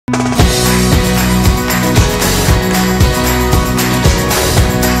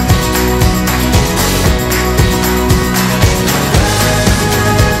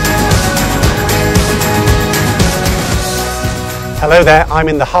Hello there, I'm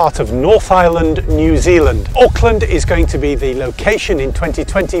in the heart of North Island, New Zealand. Auckland is going to be the location in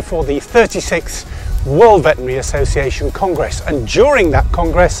 2020 for the 36th World Veterinary Association Congress, and during that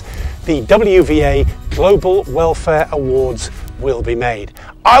Congress the WVA Global Welfare Awards will be made.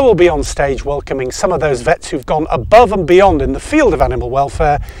 I will be on stage welcoming some of those vets who've gone above and beyond in the field of animal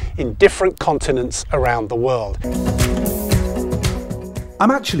welfare in different continents around the world. I'm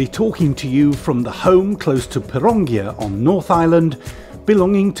actually talking to you from the home close to Pirongia on North Island,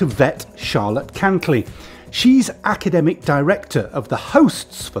 belonging to vet Charlotte Cantley. She's academic director of the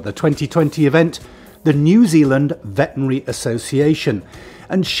hosts for the 2020 event, the New Zealand Veterinary Association,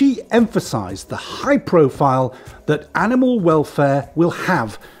 and she emphasised the high profile that animal welfare will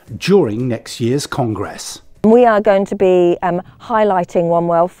have during next year's Congress. We are going to be highlighting One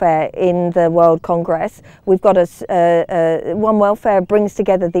Welfare in the World Congress. We've got One Welfare brings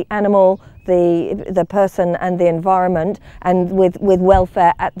together the animal, the person and the environment, and with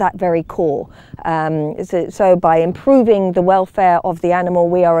welfare at that very core. So by improving the welfare of the animal,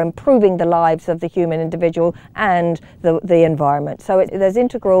 we are improving the lives of the human individual and the environment. So there's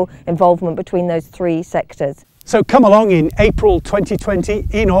integral involvement between those three sectors. So come along in April 2020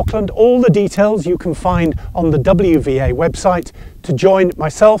 in Auckland. All the details you can find on the WVA website to join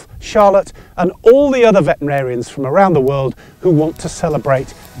myself, Charlotte, and all the other veterinarians from around the world who want to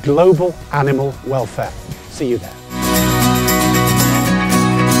celebrate global animal welfare. See you there.